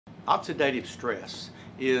Oxidative stress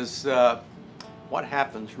is what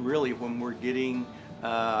happens really when we're getting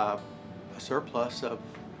a surplus of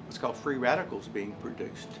what's called free radicals being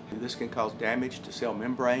produced. This can cause damage to cell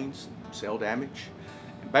membranes, cell damage.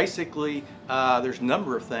 And basically, there's a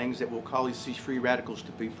number of things that will cause these free radicals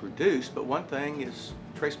to be produced, but one thing is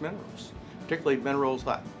trace minerals, particularly minerals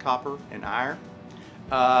like copper and iron.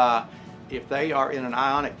 If they are in an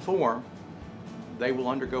ionic form, they will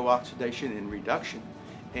undergo oxidation and reduction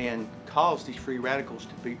and cause these free radicals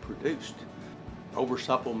to be produced.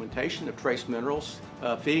 Oversupplementation of trace minerals,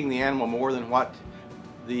 feeding the animal more than what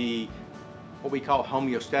we call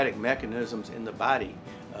homeostatic mechanisms in the body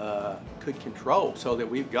could control, so that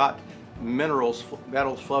we've got metals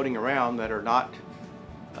floating around that are not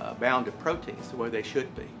bound to proteins the way they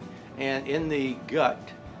should be. And in the gut,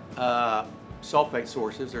 sulfate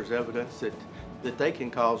sources, there's evidence that they can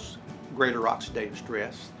cause greater oxidative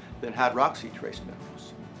stress than hydroxy trace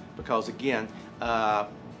minerals, because again,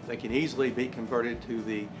 they can easily be converted to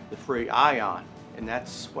the free ion, and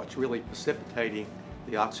that's what's really precipitating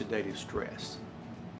the oxidative stress.